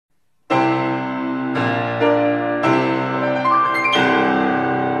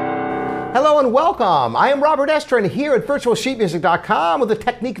and welcome. I am Robert Estrin here at virtualsheetmusic.com with a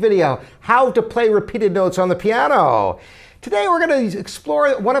technique video, how to play repeated notes on the piano. Today we're going to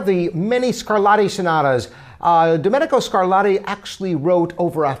explore one of the many Scarlatti sonatas. Domenico Scarlatti actually wrote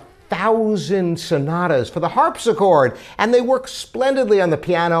over 1,000 sonatas for the harpsichord, and they work splendidly on the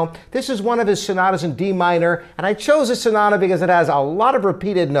piano. This is one of his sonatas in D minor, and I chose this sonata because it has a lot of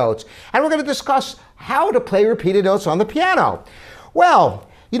repeated notes. And we're going to discuss how to play repeated notes on the piano. Well,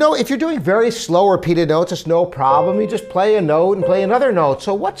 you know, if you're doing very slow repeated notes, it's no problem. You just play a note and play another note.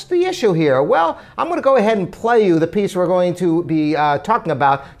 So what's the issue here? Well, I'm going to go ahead and play you the piece we're going to be talking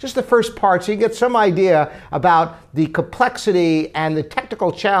about, just the first part, so you get some idea about the complexity and the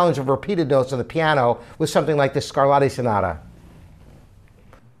technical challenge of repeated notes on the piano with something like this Scarlatti sonata.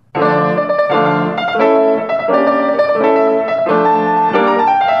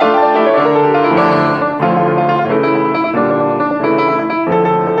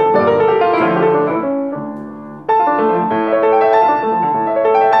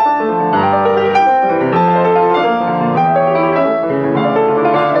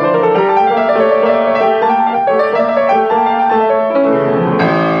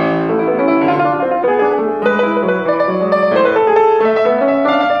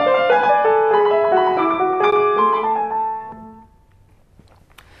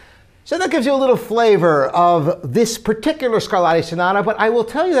 So that gives you a little flavor of this particular Scarlatti sonata, but I will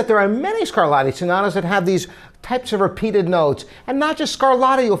tell you that there are many Scarlatti sonatas that have these types of repeated notes, and not just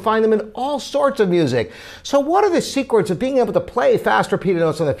Scarlatti, you'll find them in all sorts of music. So what are the secrets of being able to play fast repeated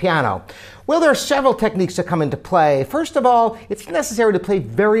notes on the piano? Well, there are several techniques that come into play. First of all, it's necessary to play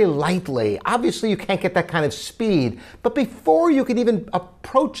very lightly. Obviously, you can't get that kind of speed, but before you can even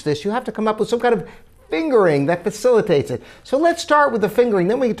approach this, you have to come up with some kind of fingering that facilitates it. So let's start with the fingering,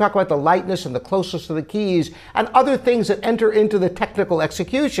 then we can talk about the lightness and the closeness to the keys and other things that enter into the technical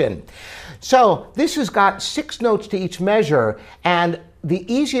execution. So this has got 6 notes to each measure, and the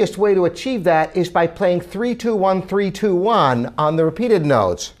easiest way to achieve that is by playing 3-2-1, 3-2-1 on the repeated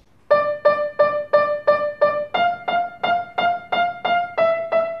notes.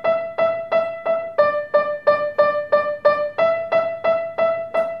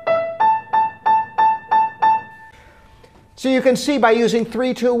 So you can see by using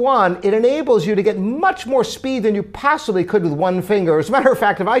 3-2-1, it enables you to get much more speed than you possibly could with one finger. As a matter of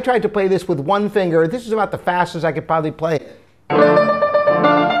fact, if I tried to play this with one finger, this is about the fastest I could probably play it.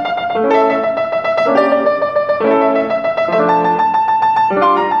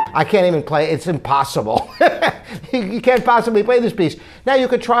 I can't even play, it's impossible. You can't possibly play this piece. Now you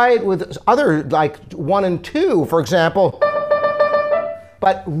could try it with other, like 1 and 2, for example.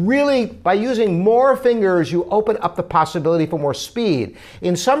 But really, by using more fingers, you open up the possibility for more speed.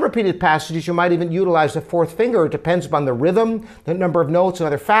 In some repeated passages, you might even utilize the 4th finger. It depends upon the rhythm, the number of notes, and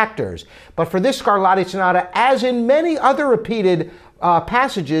other factors. But for this Scarlatti sonata, as in many other repeated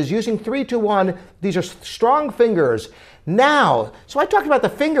passages, using 3-2-1, these are strong fingers. Now, so I talked about the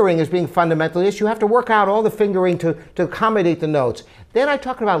fingering as being fundamental. Yes, you have to work out all the fingering to accommodate the notes. Then I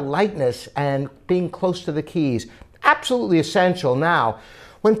talked about lightness and being close to the keys. Absolutely essential. Now,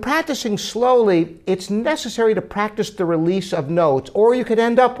 when practicing slowly, it's necessary to practice the release of notes, or you could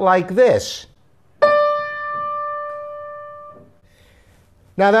end up like this.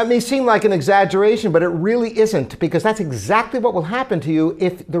 Now, that may seem like an exaggeration, but it really isn't, because that's exactly what will happen to you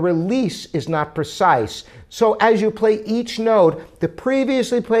if the release is not precise. So as you play each note, the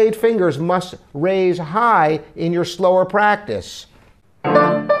previously played fingers must raise high in your slower practice.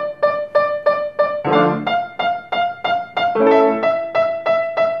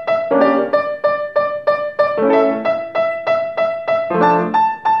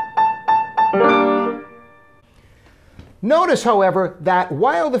 Notice, however, that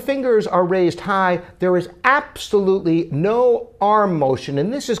while the fingers are raised high, there is absolutely no arm motion.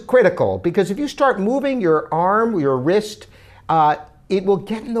 And this is critical, because if you start moving your arm, your wrist, it will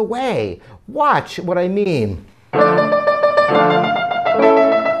get in the way. Watch what I mean.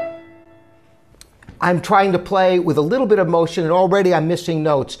 I'm trying to play with a little bit of motion, and already I'm missing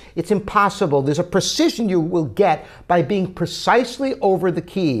notes. It's impossible. There's a precision you will get by being precisely over the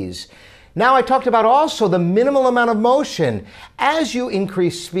keys. Now I talked about also the minimal amount of motion. As you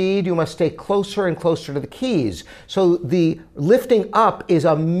increase speed, you must stay closer and closer to the keys. So the lifting up is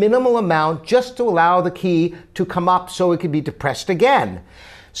a minimal amount just to allow the key to come up so it can be depressed again.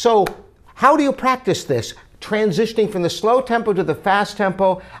 So how do you practice this? transitioning from the slow tempo to the fast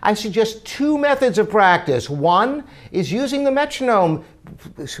tempo, I suggest two methods of practice. One is using the metronome,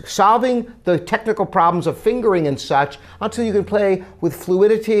 solving the technical problems of fingering and such until you can play with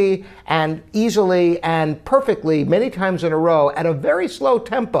fluidity and easily and perfectly many times in a row at a very slow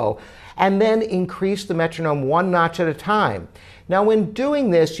tempo, and then increase the metronome one notch at a time. Now, when doing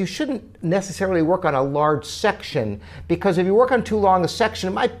this, you shouldn't necessarily work on a large section, because if you work on too long a section,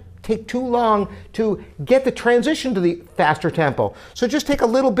 it might take too long to get the transition to the faster tempo. So just take a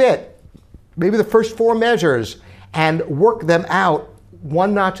little bit, maybe the first 4 measures, and work them out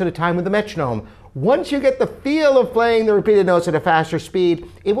one notch at a time with the metronome. Once you get the feel of playing the repeated notes at a faster speed,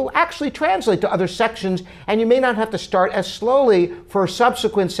 it will actually translate to other sections, and you may not have to start as slowly for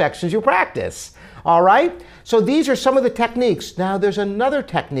subsequent sections you practice. All right? So these are some of the techniques. Now there's another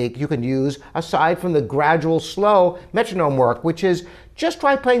technique you can use aside from the gradual, slow metronome work, which is just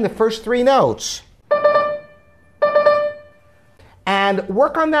try playing the first 3 notes. And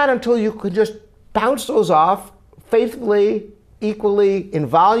work on that until you can just bounce those off faithfully, equally in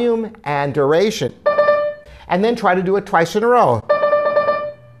volume and duration. And then try to do it twice in a row.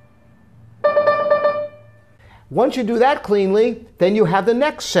 Once you do that cleanly, then you have the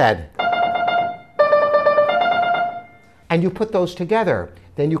next set. And you put those together.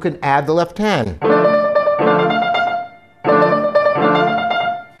 Then you can add the left hand.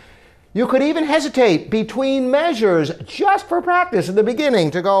 You could even hesitate between measures just for practice in the beginning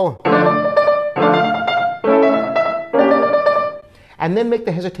to go. And then make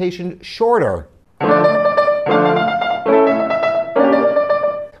the hesitation shorter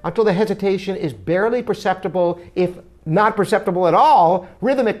until the hesitation is barely perceptible, if not perceptible at all,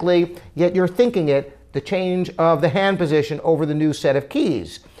 rhythmically, yet you're thinking it, the change of the hand position over the new set of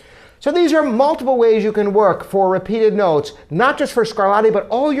keys. So these are multiple ways you can work for repeated notes, not just for Scarlatti, but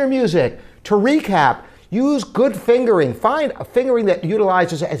all your music. To recap, use good fingering. Find a fingering that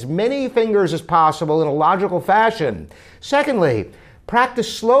utilizes as many fingers as possible in a logical fashion. Secondly,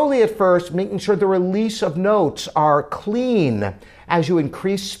 practice slowly at first, making sure the release of notes are clean. As you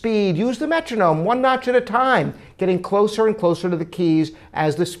increase speed, use the metronome one notch at a time, getting closer and closer to the keys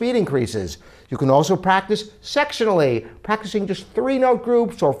as the speed increases. You can also practice sectionally, practicing just 3-note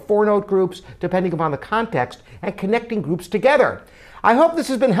groups or 4-note groups, depending upon the context, and connecting groups together. I hope this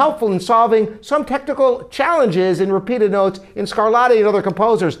has been helpful in solving some technical challenges in repeated notes in Scarlatti and other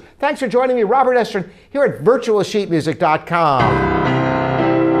composers. Thanks for joining me, Robert Estrin, here at virtualsheetmusic.com.